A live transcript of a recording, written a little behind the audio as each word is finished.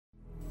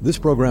This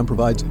program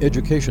provides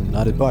education,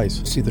 not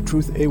advice. See the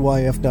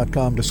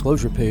truthayf.com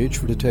disclosure page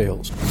for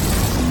details.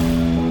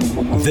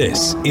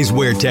 This is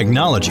where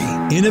technology,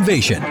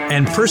 innovation,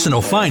 and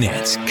personal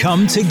finance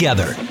come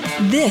together.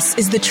 This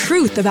is the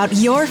truth about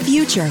your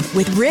future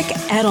with Ric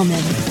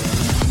Edelman.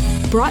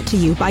 Brought to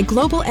you by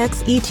Global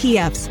X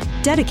ETFs,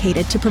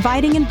 dedicated to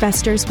providing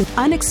investors with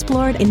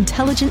unexplored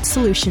intelligent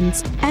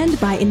solutions, and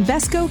by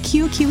Invesco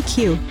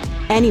QQQ.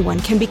 Anyone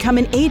can become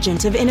an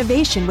agent of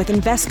innovation with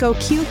Invesco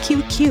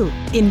QQQ.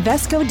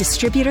 Invesco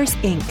Distributors,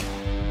 Inc.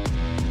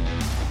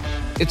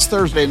 It's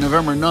Thursday,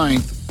 November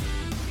 9th.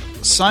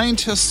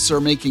 Scientists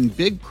are making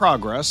big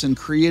progress in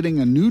creating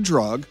a new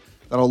drug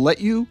that'll let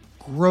you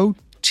grow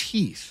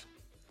teeth.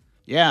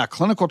 Yeah,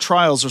 clinical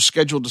trials are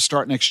scheduled to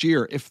start next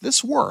year. If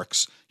this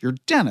works, your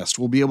dentist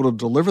will be able to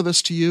deliver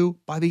this to you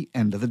by the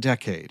end of the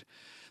decade.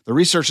 The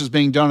research is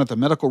being done at the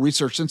Medical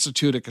Research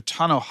Institute at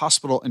Kitano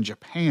Hospital in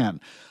Japan.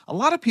 A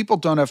lot of people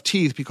don't have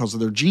teeth because of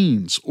their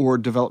genes or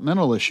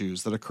developmental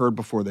issues that occurred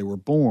before they were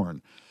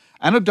born.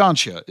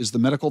 Anodontia is the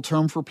medical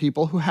term for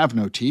people who have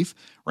no teeth.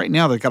 Right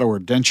now, they've got to wear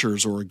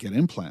dentures or get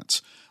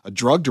implants. A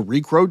drug to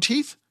regrow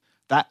teeth?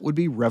 That would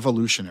be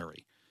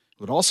revolutionary. It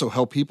would also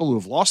help people who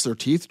have lost their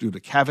teeth due to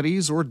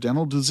cavities or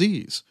dental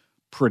disease.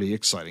 Pretty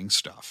exciting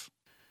stuff.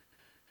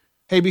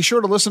 Hey, be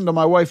sure to listen to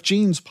my wife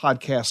Jean's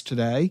podcast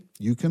today.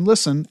 You can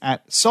listen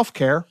at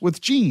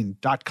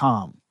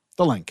selfcarewithjean.com.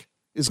 The link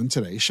is in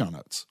today's show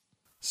notes.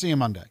 See you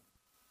Monday.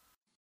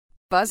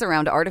 Buzz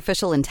around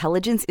artificial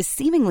intelligence is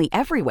seemingly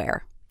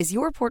everywhere. Is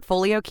your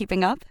portfolio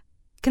keeping up?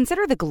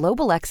 Consider the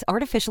Global X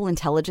Artificial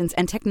Intelligence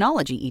and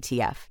Technology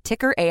ETF,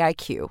 ticker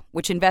AIQ,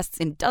 which invests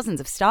in dozens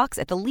of stocks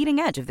at the leading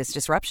edge of this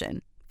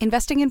disruption.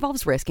 Investing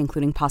involves risk,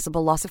 including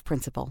possible loss of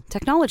principal.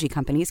 Technology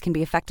companies can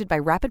be affected by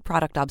rapid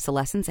product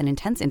obsolescence and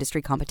intense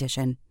industry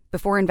competition.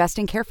 Before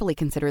investing, carefully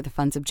consider the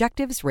fund's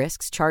objectives,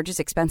 risks, charges,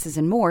 expenses,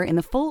 and more in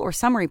the full or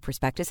summary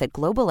prospectus at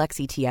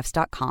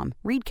globalxetfs.com.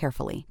 Read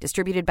carefully.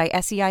 Distributed by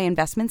SEI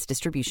Investments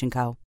Distribution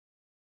Co.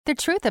 The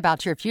Truth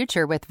About Your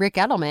Future with Ric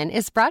Edelman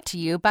is brought to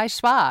you by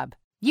Schwab.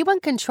 You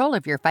want control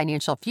of your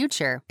financial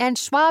future, and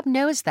Schwab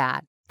knows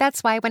that.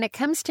 That's why when it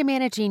comes to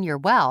managing your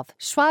wealth,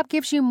 Schwab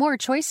gives you more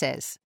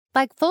choices,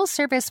 like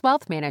full-service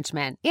wealth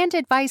management and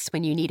advice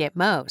when you need it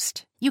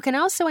most. You can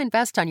also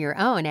invest on your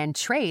own and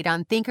trade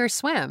on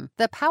Thinkorswim,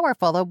 the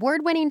powerful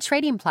award-winning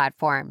trading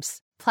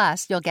platforms.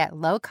 Plus, you'll get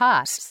low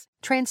costs,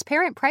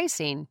 transparent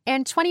pricing,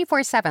 and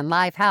 24/7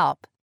 live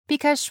help.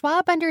 Because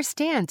Schwab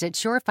understands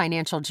it's your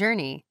financial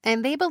journey,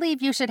 and they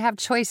believe you should have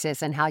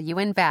choices in how you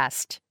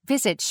invest.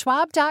 Visit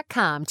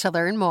schwab.com to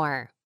learn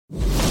more.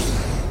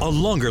 A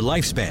longer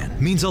lifespan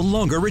means a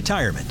longer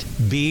retirement.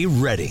 Be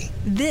ready.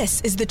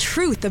 This is the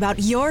truth about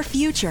your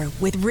future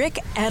with Ric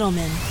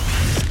Edelman.